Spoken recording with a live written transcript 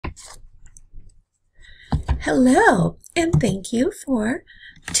Hello, and thank you for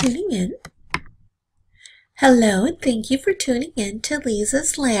tuning in. Hello, and thank you for tuning in to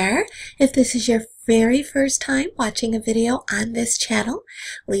Leezah's Lair. If this is your very first time watching a video on this channel,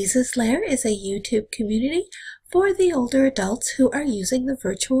 Leezah's Lair is a YouTube community for the older adults who are using the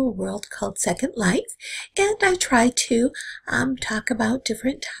virtual world called Second Life, and I try to talk about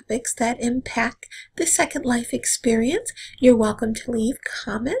different topics that impact the Second Life experience. You're welcome to leave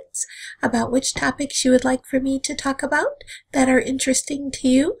comments about which topics you would like for me to talk about that are interesting to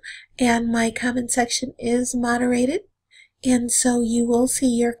you, and my comment section is moderated, and so you will see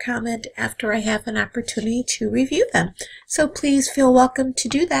your comment after I have an opportunity to review them. So please feel welcome to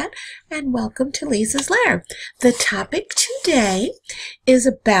do that, and welcome to Leezah's Lair. The topic today is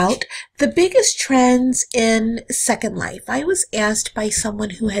about the biggest trends in Second Life. I was asked by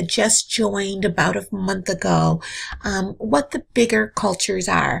someone who had just joined about a month ago what the bigger cultures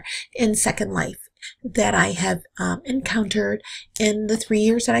are in Second Life that I have encountered in the 3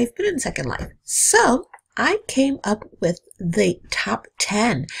 years that I've been in Second Life. So I came up with the top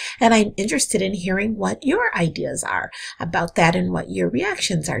 10, and I'm interested in hearing what your ideas are about that and what your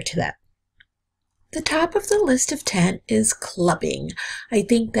reactions are to that. The top of the list of 10 is clubbing. I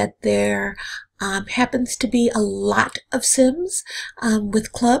think that there happens to be a lot of Sims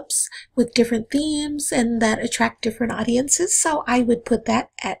with clubs with different themes and that attract different audiences, so I would put that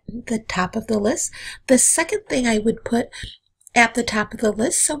at the top of the list. The second thing I would put at the top of the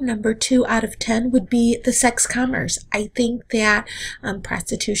list, so number 2 out of 10, would be the sex commerce. I think that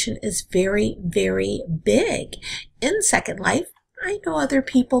prostitution is very, very big in Second Life. I know other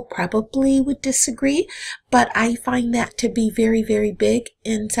people probably would disagree, but I find that to be very, very big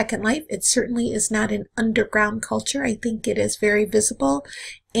in Second Life. It certainly is not an underground culture. I think it is very visible,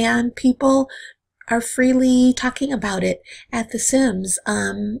 and people are freely talking about it at The Sims,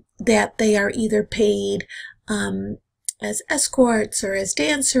 that they are either paid as escorts or as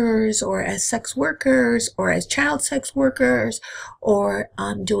dancers or as sex workers or as child sex workers or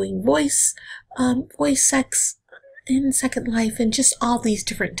doing voice sex in Second Life, and just all these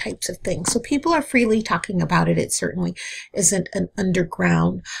different types of things. So people are freely talking about it. It certainly isn't an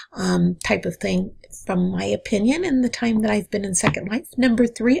underground type of thing, from my opinion, in the time that I've been in Second Life. Number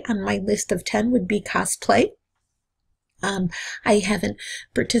 3 on my list of 10 would be cosplay. I haven't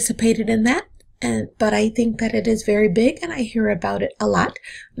participated in that, but I think that it is very big, and I hear about it a lot.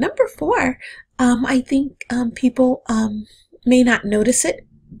 Number 4, I think people may not notice it,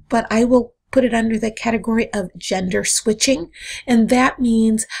 but I will put it under the category of gender switching, and that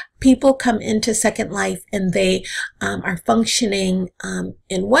means people come into Second Life and they are functioning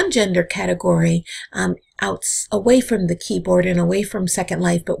in one gender category away from the keyboard and away from Second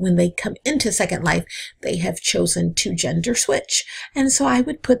Life, but when they come into Second Life, they have chosen to gender switch, and so I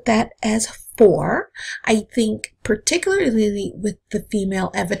would put that as 4. I think particularly with the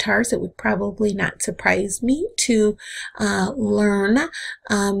female avatars, it would probably not surprise me to learn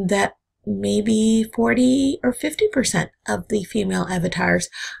that maybe 40 or 50% of the female avatars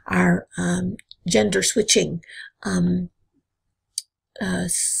are gender switching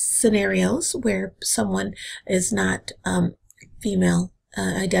scenarios where someone is not female,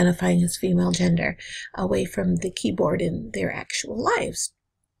 identifying as female gender, away from the keyboard in their actual lives.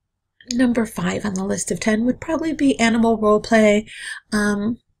 Number 5 on the list of 10 would probably be animal roleplay,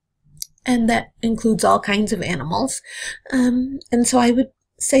 and that includes all kinds of animals, and so I would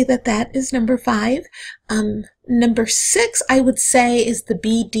say that that is number 5. Number 6, I would say, is the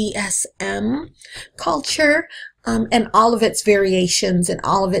BDSM culture, and all of its variations and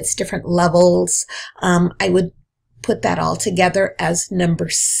all of its different levels. I would put that all together as number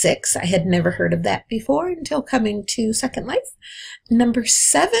 6. I had never heard of that before until coming to Second Life. Number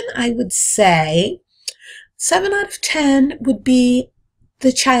 7, I would say, 7 out of 10 would be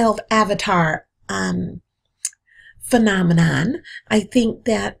the child avatar phenomenon. I think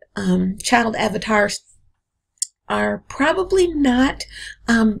that child avatars are probably not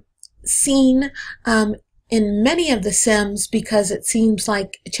seen in many of the Sims, because it seems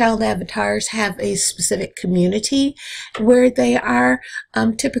like child avatars have a specific community where they are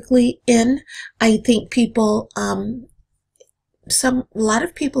typically in. I think people, a lot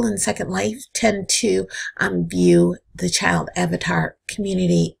of people in Second Life tend to view the child avatar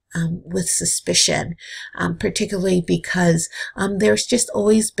community with suspicion, particularly because there's just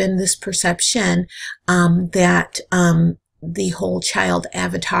always been this perception that the whole child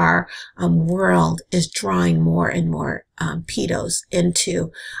avatar world is drawing more and more pedos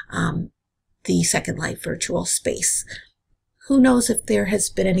into the Second Life virtual space. who knows if there has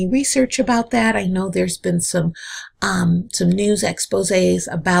been any research about that. I know there's been some news exposés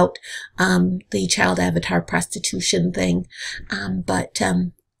about the child avatar prostitution thing, but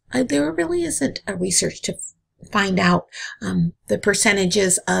there really isn't a research to find out the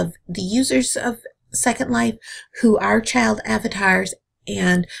percentages of the users of Second Life who are child avatars,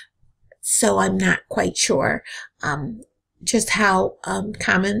 and so I'm not quite sure just how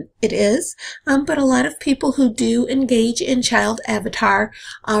common it is, but a lot of people who do engage in child avatar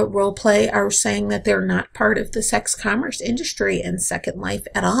roleplay are saying that they're not part of the sex commerce industry in Second Life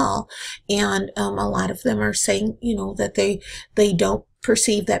at all, and a lot of them are saying, you know, that they don't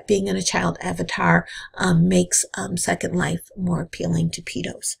perceive that being in a child avatar makes Second Life more appealing to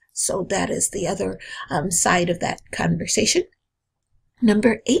pedos. So that is the other side of that conversation.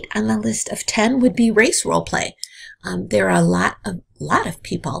 Number 8 on the list of 10 would be race roleplay. There are a lot of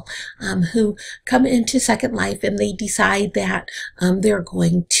people who come into Second Life and they decide that they're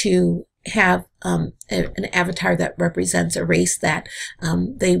going to have an avatar that represents a race that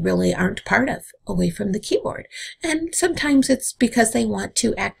they really aren't part of away from the keyboard. And sometimes it's because they want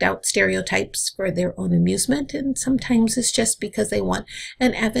to act out stereotypes for their own amusement, and sometimes it's just because they want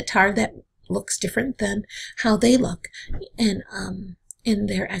an avatar that looks different than how they look in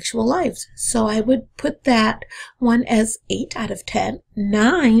their actual lives. So I would put that one as 8 out of 10.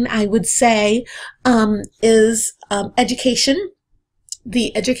 9, I would say, is education.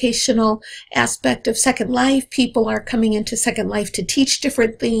 The educational aspect of Second Life. People are coming into Second Life to teach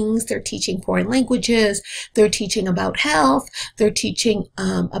different things. They're teaching foreign languages. They're teaching about health. They're teaching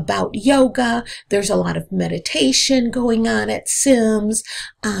about yoga. There's a lot of meditation going on at Sims.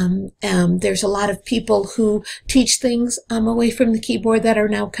 There's a lot of people who teach things away from the keyboard that are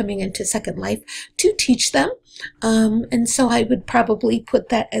now coming into Second Life to teach them. And so I would probably put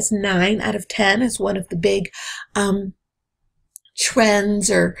that as 9 out of 10 as one of the big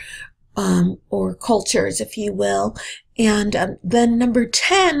trends or cultures, if you will. And then number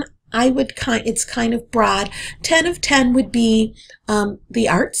 10, it's kind of broad. 10 of 10 would be the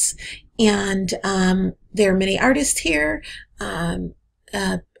arts, and there are many artists here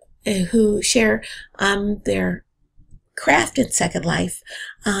who share their craft in Second Life,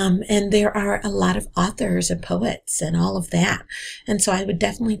 and there are a lot of authors and poets and all of that, and so I would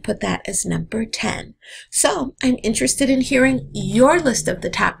definitely put that as number 10. So I'm interested in hearing your list of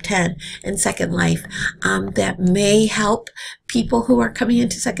the top 10 in Second Life that may help people who are coming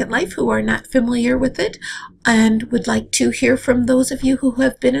into Second Life who are not familiar with it, and would like to hear from those of you who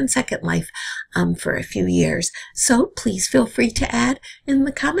have been in Second Life for a few years. So please feel free to add in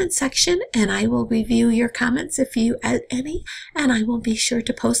the comment section, and I will review your comments if you add any, and I will be sure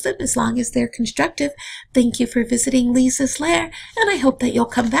to post them as long as they're constructive. Thank you for visiting Leezah's Lair, and I hope that you'll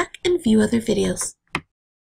come back and view other videos.